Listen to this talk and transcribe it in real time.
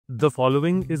The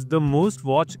following is the most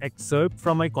watched excerpt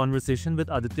from my conversation with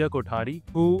Aditya Kothari,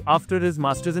 who, after his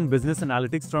master's in business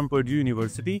analytics from Purdue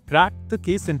University, cracked the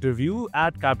case interview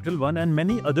at Capital One and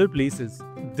many other places.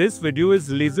 This video is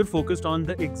laser focused on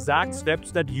the exact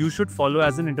steps that you should follow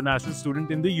as an international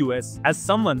student in the US, as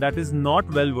someone that is not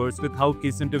well versed with how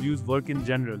case interviews work in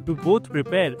general, to both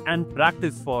prepare and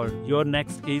practice for your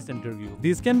next case interview.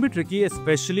 These can be tricky,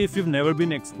 especially if you've never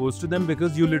been exposed to them,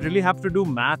 because you literally have to do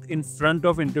math in front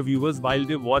of interviewers while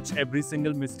they watch every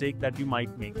single mistake that you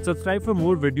might make. Subscribe for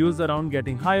more videos around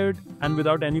getting hired, and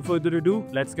without any further ado,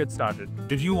 let's get started.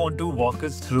 Did you want to walk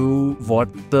us through what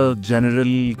the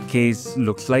general case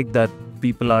looks like that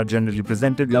people are generally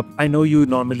presented? Yep. I know you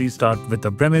normally start with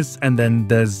a premise and then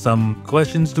there's some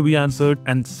questions to be answered,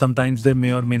 and sometimes there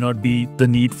may or may not be the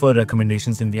need for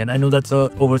recommendations in the end. I know that's a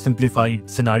oversimplified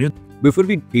scenario. Before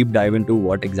we deep dive into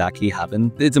what exactly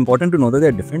happened, it's important to know that there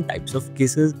are different types of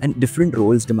cases and different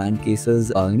roles demand cases.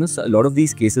 So a lot of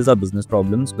these cases are business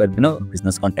problems where,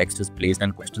 business context is placed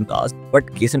and questions asked.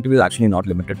 But case interview is actually not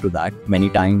limited to that. Many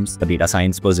times the data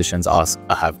science positions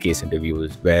have case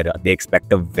interviews where they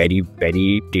expect a very,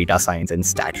 very data science and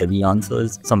stat-heavy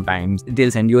answers. Sometimes they'll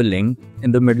send you a link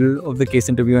in the middle of the case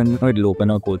interview and it'll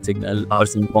open a code signal or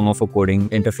some form of a coding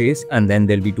interface, and then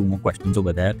there'll be 2 more questions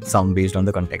over there, some based on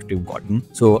the context you've gotten.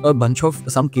 So a bunch of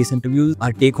some case interviews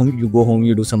are take home, you go home,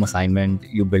 you do some assignment,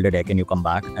 you build a deck and you come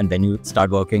back, and then you start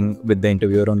working with the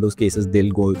interviewer on those cases.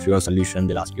 They'll go through your solution,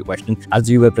 they'll ask you questions as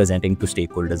you were presenting to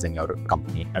stakeholders in your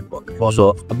company at work.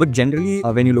 So, but generally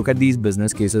when you look at these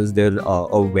business cases, they're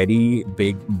a very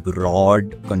big,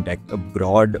 broad context, a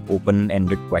broad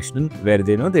open-ended question where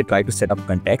they try to set up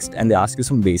context and they ask you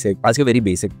a very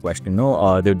basic question.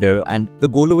 And the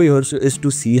goal over here is to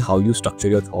see how you structure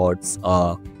your thoughts.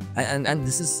 And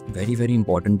this is very, very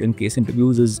important in case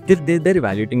interviews. Is they're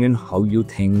evaluating in how you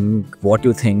think, what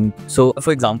you think. So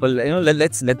for example,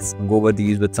 let's go over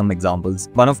these with some examples.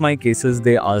 One of my cases,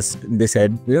 they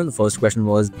said, the first question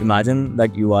was, imagine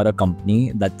that you are a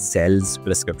company that sells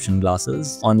prescription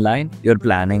glasses online. You're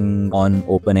planning on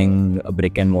opening a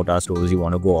brick and mortar stores. You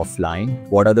want to go offline.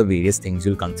 What are the various things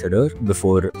you'll consider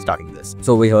before starting this?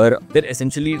 So they're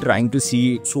essentially trying to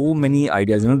see so many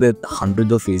ideas. There are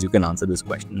hundreds of ways you can answer this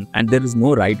question. And there is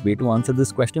no right way to answer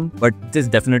this question, but there's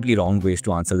definitely wrong ways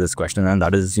to answer this question, and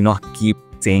that is, keep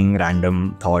saying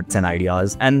random thoughts and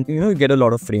ideas, and you get a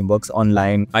lot of frameworks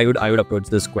online. I would approach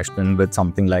this question with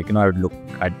something like, I would look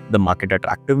at the market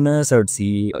attractiveness. I would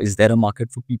see, is there a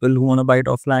market for people who want to buy it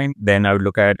offline? Then I would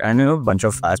look at a bunch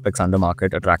of aspects under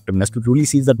market attractiveness to truly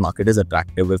see if that market is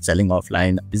attractive with selling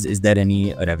offline. Is there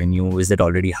any revenue? Is it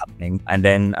already happening? And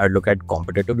then I would look at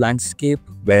competitive landscape,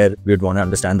 where we would want to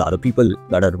understand the other people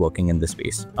that are working in this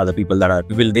space, other people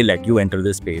will they let you enter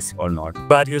this space or not?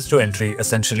 Barriers to entry,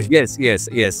 essentially.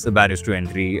 Yes, the barriers to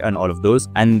entry and all of those.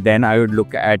 And then I would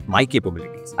look at my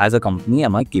capabilities. As a company,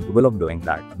 am I capable of doing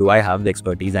that? Do I have the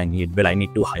expertise I need? Will I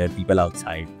need to hire people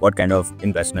outside? What kind of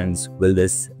investments will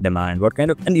this demand?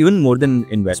 And even more than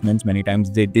investments, many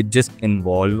times they just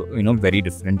involve, very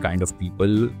different kind of people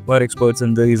who are experts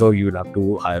in this, or you'll have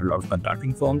to hire a lot of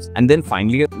contracting firms. And then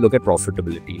finally, look at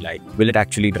profitability. Like, will it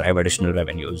actually drive additional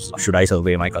revenues? Should I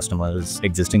survey my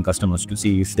existing customers to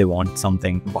see if they want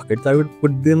something? Buckets I would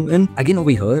put them in. Again, over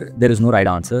here, there is no right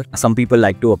answer. Some people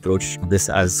like to approach this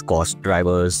as cost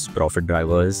drivers, profit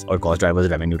drivers, or cost drivers,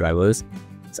 revenue drivers.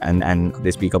 And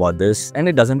they speak about this, and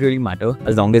it doesn't really matter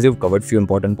as long as you've covered few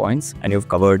important points and you've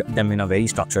covered them in a very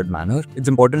structured manner. It's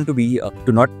important to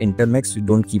not intermix.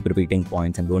 Don't keep repeating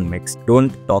points and don't mix.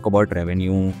 Don't talk about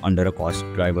revenue under a cost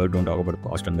driver. Don't talk about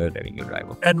cost under a revenue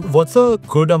driver. And what's a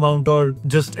good amount, or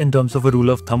just in terms of a rule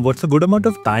of thumb, what's a good amount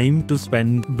of time to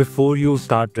spend before you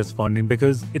start responding?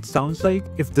 Because it sounds like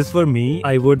if this were me,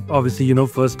 I would obviously,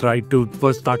 first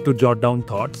start to jot down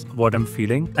thoughts, what I'm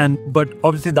feeling. But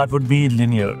obviously that would be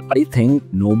linear. I think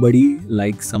nobody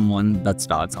likes someone that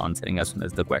starts answering as soon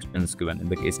as the questions given in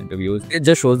the case interviews. It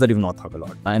just shows that you've not thought a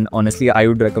lot. And honestly, I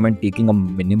would recommend taking a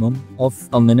minimum of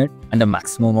a minute and a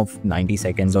maximum of 90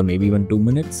 seconds or maybe even 2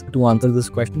 minutes to answer this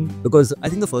question. Because I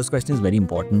think the first question is very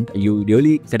important. You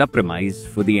really set up premise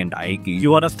for the entire case. You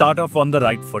want to start off on the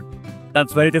right foot.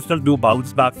 That's very difficult to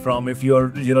bounce back from if you're,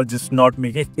 just not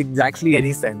making exactly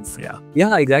any sense.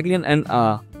 Yeah, exactly. And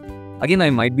Again,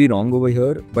 I might be wrong over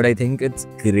here, but I think it's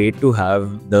great to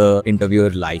have the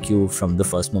interviewer like you from the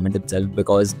first moment itself,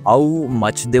 because how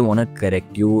much they want to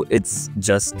correct you, it's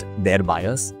just their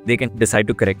bias. They can decide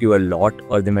to correct you a lot,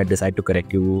 or they might decide to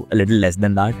correct you a little less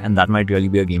than that, and that might really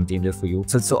be a game changer for you.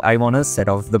 So I want to set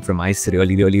off the premise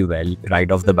really well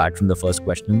right off the bat from the first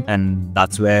question, and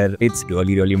that's where it's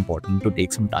really important to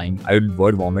take some time. I would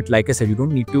word vomit. Like I said, you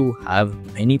don't need to have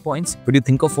many points, but you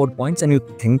think of 4 points and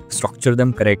you structure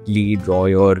them correctly, draw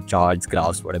your charts,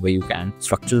 graphs, whatever you can,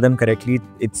 structure them correctly.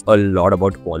 It's a lot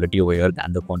about quality over here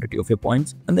than the quantity of your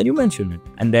points, and then you mention it.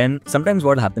 And then sometimes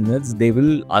what happens is they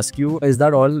will ask you, is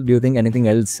that all? Do you think anything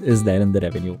else is there in the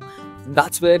revenue?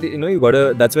 That's where,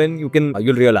 that's when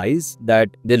you'll realize that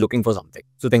they're looking for something.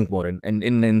 So think more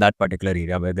in that particular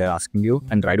area where they're asking you,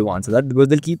 and try to answer that, because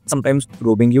they'll keep sometimes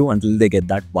probing you until they get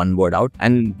that one word out,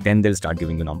 and then they'll start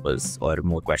giving you numbers or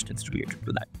more questions related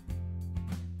to that.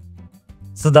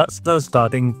 So that's the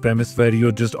starting premise, where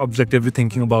you're just objectively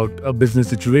thinking about a business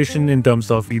situation in terms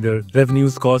of either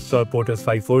revenues, costs, or Porter's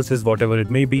 5 forces, whatever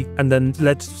it may be. And then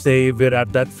let's say we're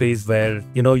at that phase where,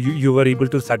 you were able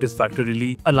to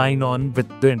satisfactorily align on with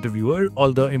the interviewer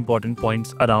all the important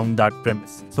points around that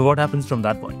premise. So what happens from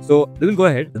that point? So they will go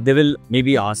ahead. They will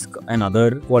maybe ask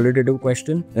another qualitative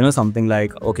question. Something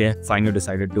like, okay, fine, you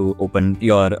decided to open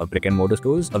your brick and mortar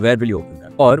stores. Where will you open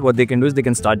them? Or what they can do is they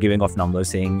can start giving off numbers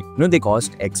saying, they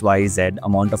cost XYZ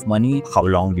amount of money. How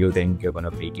long do you think you're going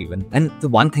to break even? And the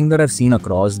one thing that I've seen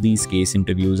across these case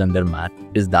interviews and their math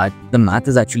is that the math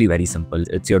is actually very simple.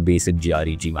 It's your basic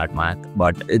GRE, GMAT math,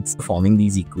 but it's forming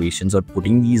these equations or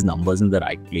putting these numbers in the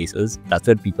right places. That's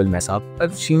where people mess up.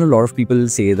 I've seen a lot of people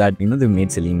say that, they've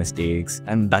made silly mistakes,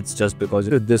 and that's just because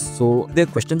so their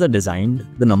questions are designed,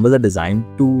 the numbers are designed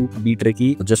to be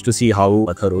tricky, just to see how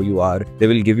thorough you are. They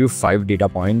will give you 5 data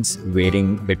points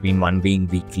varying between one being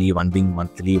weekly, one being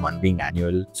monthly, one being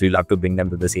annual. So you'll have to bring them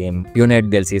to the same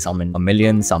unit. They'll say some in a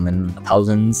million, some in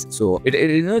thousands. So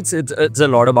it's a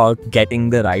lot about getting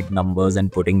the right numbers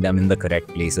and putting them in the correct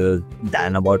places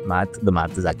than about math. The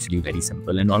math is actually very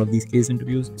simple in all of these case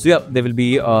interviews. So yeah, there will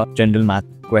be a general math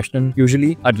question,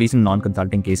 usually, at least in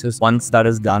non-consulting cases. Once that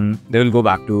is done, they will go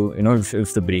back to,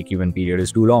 if the break-even period is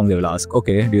too long, they will ask,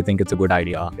 okay, do you think it's a good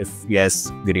idea? If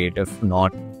yes, great. If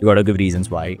not, you got to give reasons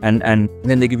why. And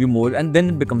then they give you more, and then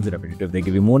it becomes repetitive. They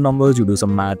give you more numbers, you do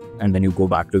some math, and then you go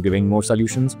back to giving more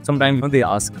solutions. Sometimes they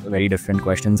ask very different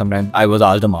questions. Sometimes I was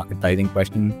asked a market sizing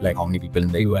question, like how many people in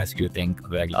the US do you think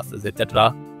wear glasses,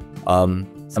 etc.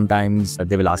 Sometimes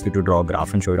they will ask you to draw a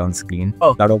graph and show it on screen.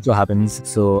 Oh, that also happens.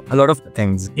 So a lot of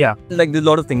things. Yeah. Like there's a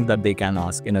lot of things that they can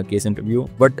ask in a case interview,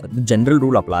 but the general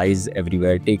rule applies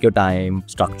everywhere. Take your time,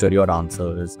 structure your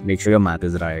answers, make sure your math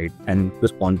is right, and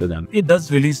respond to them. It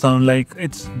does really sound like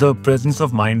it's the presence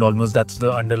of mind almost that's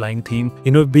the underlying theme.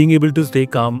 Being able to stay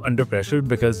calm under pressure,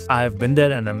 because I have been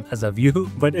there and I'm as have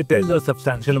you, but it is a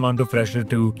substantial amount of pressure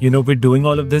to, be doing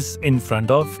all of this in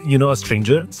front of, a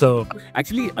stranger. So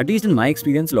actually, at least in my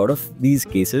experience, a lot of these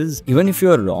cases, even if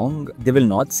you're wrong, they will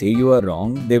not say you are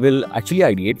wrong. They will actually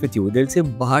ideate with you. They'll say,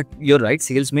 but you're right,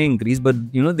 sales may increase, but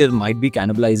there might be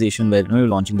cannibalization where you're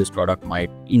launching this product might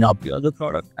eat up your other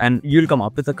product, and you'll come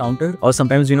up with a counter. Or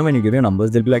sometimes when you give your numbers,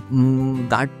 they'll be like,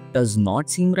 that does not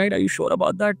seem right. Are you sure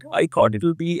about that? I thought it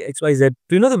will be XYZ.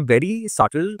 So they're very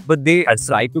subtle, but they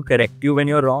try to correct you when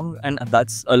you're wrong. And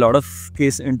that's a lot of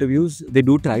case interviews. They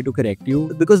do try to correct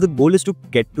you, because the goal is to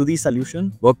get to the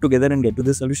solution, work together and get to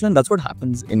the solution. And that's what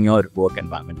happens in your work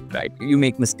environment, right? You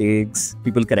make mistakes,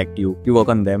 people correct you, you work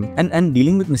on them, and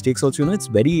dealing with mistakes also, it's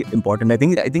very important. I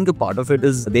think a part of it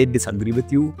is they disagree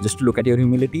with you just to look at your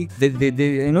humility.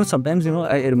 They sometimes,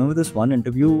 I remember this one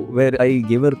interview where I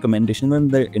gave a recommendation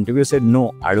and the interviewer said,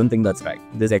 no, I don't think that's right.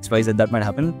 There's XYZ that might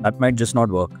happen, that might just not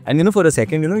work. And for a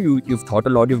second, you've thought a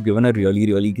lot, you've given a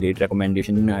really great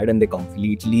recommendation in your head, and they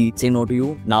completely say no to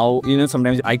you. Now,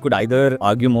 sometimes I could either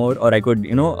argue more, or I could,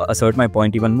 assert my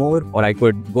point even more, or I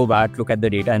could go back, look at the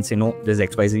data and say, no, there's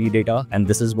XYZ data and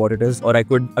this is what it is. Or I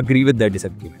could agree with their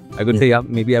disagreement. I could say, yeah,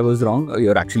 maybe I was wrong, or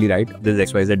you're actually right. There's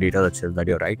XYZ data that says that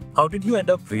you're right. How did you end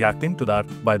up reacting to that,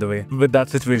 by the way, with that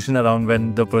situation around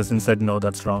when the person said, no,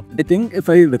 that's wrong? I think if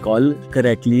I recall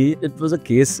correctly, it was a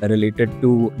case related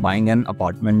to buying an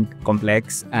apartment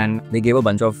complex, and they gave a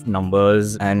bunch of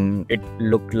numbers, and it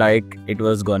looked like it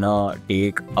was gonna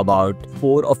take about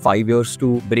 4 or 5 years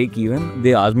to break even.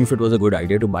 They asked me if it was a good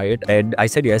idea to buy it, and I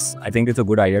said yes, I think it's a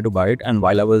good idea to buy it. And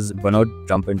while I was gonna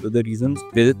jump into the reasons,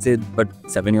 they did say, but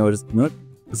 7 years,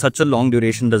 such a long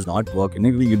duration does not work.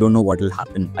 You don't know what will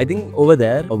happen. I think over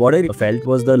there, what I felt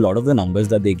was a lot of the numbers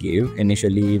that they gave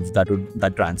initially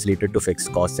that translated to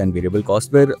fixed costs and variable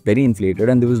costs were very inflated,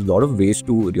 and there was a lot of ways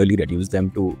to really reduce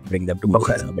them to bring them to more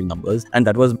reasonable numbers. And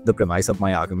that was the premise of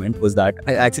my argument, was that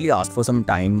I actually asked for some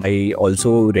time. I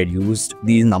also reduced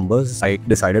these numbers. I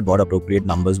decided what appropriate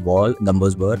numbers were.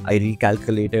 I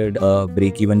recalculated a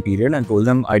break-even period and told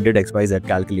them I did XYZ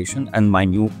calculation, and my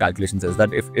new calculation says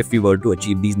that if we were to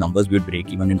achieve these numbers, we would break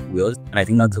even in 2 years. And I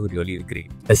think that's a really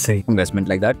great investment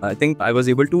like that. I think I was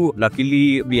able to,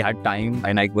 luckily we had time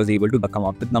and I was able to come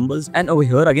up with numbers. And over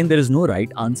here again, there is no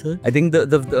right answer. I think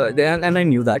and I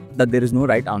knew that there is no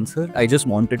right answer. I just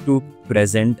wanted to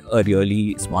present a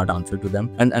really smart answer to them,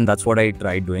 and that's what I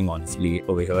tried doing honestly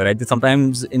over here. I think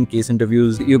sometimes in case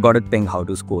interviews you gotta think how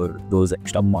to score those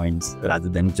extra points rather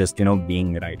than just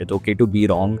being right. It's okay to be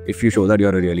wrong if you show that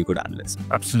you're a really good analyst.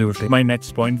 Absolutely. My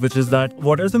next point, which is that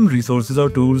what are some resources or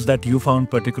tools that you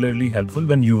found particularly helpful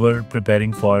when you were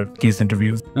preparing for case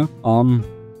interviews?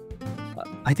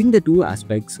 I think there are two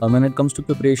aspects when it comes to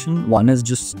preparation. One is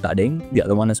just studying, the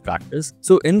other one is practice.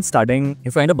 So in studying,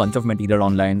 you find a bunch of material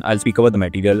online. I'll speak about the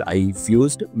material I've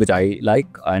used, which I like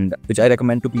and which I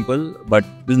recommend to people, but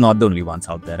this is not the only ones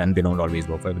out there and they don't always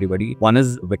work for everybody. One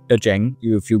is Victor Cheng.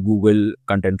 If you Google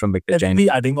content from Victor Cheng. I'll be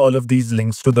adding all of these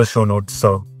links to the show notes,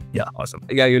 so yeah, awesome.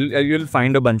 Yeah, you'll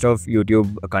find a bunch of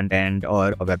YouTube content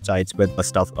or websites with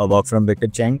stuff work from Victor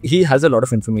Cheng. He has a lot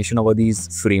of information about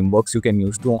these frameworks you can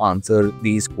use to answer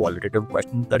these qualitative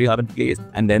questions that you have in place.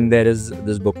 And then there is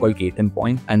this book called Case in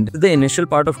Point. And the initial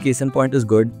part of Case in Point is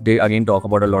good. They again talk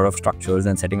about a lot of structures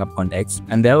and setting up context.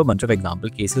 And they have a bunch of example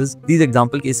cases. These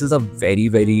example cases are very,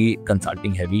 very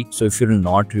consulting heavy. So if you're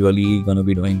not really going to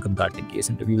be doing consulting case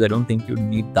interviews, I don't think you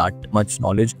need that much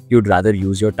knowledge. You'd rather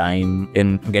use your time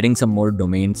in getting some more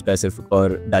domain specific or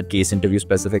that case interview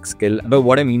specific skill. But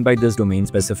what I mean by this domain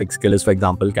specific skill is, for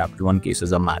example, Capital 1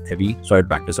 cases are math heavy. So I'd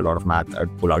practice a lot of math.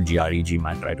 I'd pull out GRE,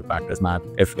 GMAT, try to practice math.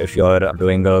 If you're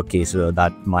doing a case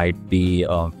that might be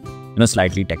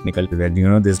slightly technical,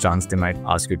 where there's chance they might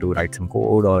ask you to write some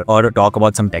code or talk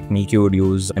about some technique you would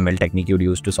use, ML technique you would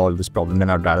use to solve this problem, then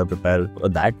I'd rather prepare for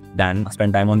that than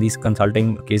spend time on these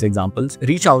consulting case examples.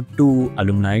 Reach out to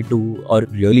alumni or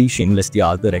really shamelessly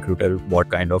ask the recruiter what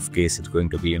kind of case it's going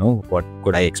to be, what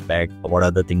could I expect, or what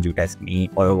are the things you test me,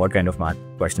 or what kind of math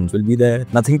questions will be there.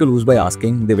 Nothing to lose by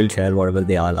asking. They will share whatever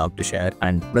they are allowed to share,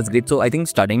 and that's great. So I think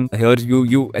studying here,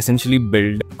 you essentially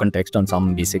build context on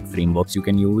some basic frameworks you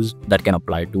can use that can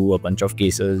apply to a bunch of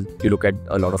cases. You look at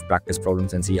a lot of practice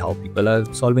problems and see how people are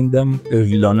solving them.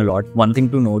 You learn a lot. One thing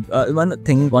to note,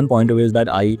 one point of it is that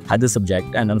I had this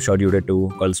subject, and I'm sure you did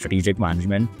too, called strategic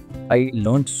management. I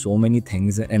learned so many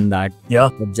things in that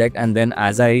subject, and then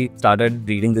as I started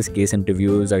reading this case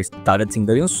interviews, I started seeing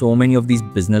that so many of these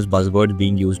business buzzwords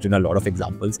being used in a lot of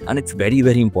examples, and it's very,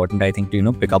 very important, I think,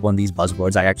 to pick up on these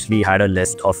buzzwords. I actually had a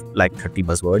list of like 30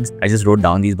 buzzwords. I just wrote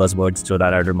down these buzzwords so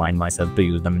that I'd remind myself to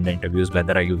use them in the interviews,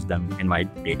 whether I use them in my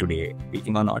day-to-day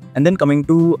speaking or not. And then coming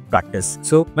to practice.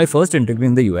 So my first interview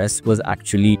in the US was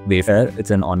actually Wayfair.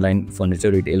 It's an online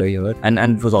furniture retailer here, and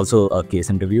it was also a case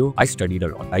interview. I studied a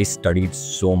lot. I studied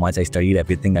so much. I studied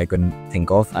everything I couldn't think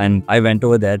of, and I went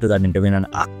over there to that interview and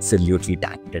absolutely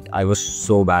tanked it. I was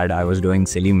so bad. I was doing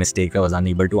silly mistakes. I was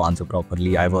unable to answer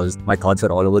properly. My thoughts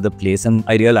were all over the place, and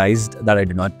I realized that I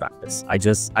did not practice.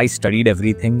 I studied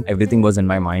everything. Everything was in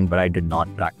my mind, but I did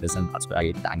not practice, and that's why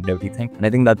I tanked everything. And I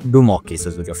think that do mock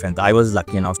cases with your friends. I was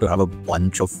lucky enough to have a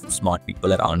bunch of smart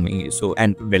people around me,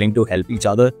 and willing to help each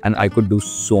other, and I could do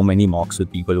so many mocks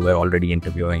with people who were already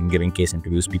interviewing, giving case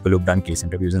interviews, people who've done case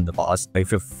interviews in the past.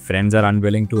 If your friends are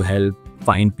unwilling to help,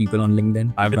 find people on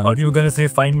LinkedIn. I thought you were gonna say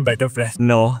find better friends.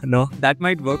 No, that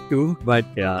might work too, but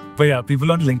yeah. But yeah,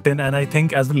 people on LinkedIn, and I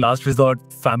think as a last resort,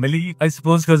 family, I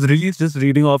suppose, because really it's just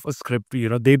reading off a script.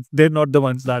 They're not the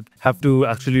ones that have to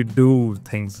actually do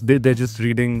things. They're just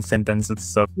reading sentences.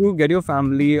 So you get your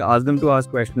family, ask them to ask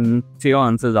questions, say your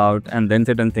answers out, and then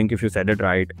sit and think if you said it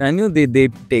right. And they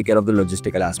take care of the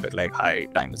logistical aspect, like hi,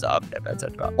 time is up,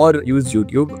 etc. Or use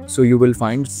YouTube. So you will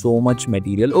find so much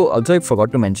material. Oh, also I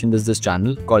forgot to mention this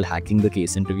channel called Hacking the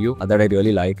Case Interview that I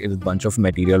really like. It's a bunch of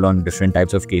material on different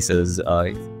types of cases.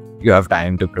 you have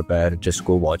time to prepare, just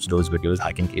go watch those videos.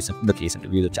 The case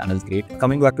interview, the channel is great.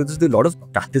 Coming back to this, there are a lot of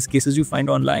practice cases you find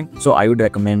online. So I would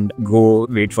recommend go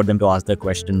wait for them to ask their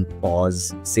question,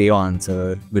 pause, say your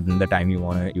answer within the time you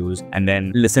want to use, and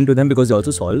then listen to them because they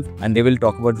also solve and they will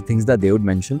talk about the things that they would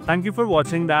mention. Thank you for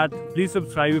watching that. Please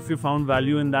subscribe if you found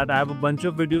value in that. I have a bunch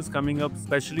of videos coming up,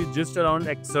 especially just around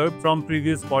excerpt from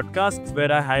previous podcasts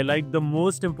where I highlight the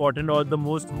most important or the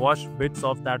most watched bits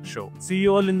of that show. See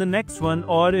you all in the next one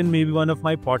or in maybe one of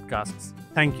my podcasts.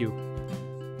 Thank you.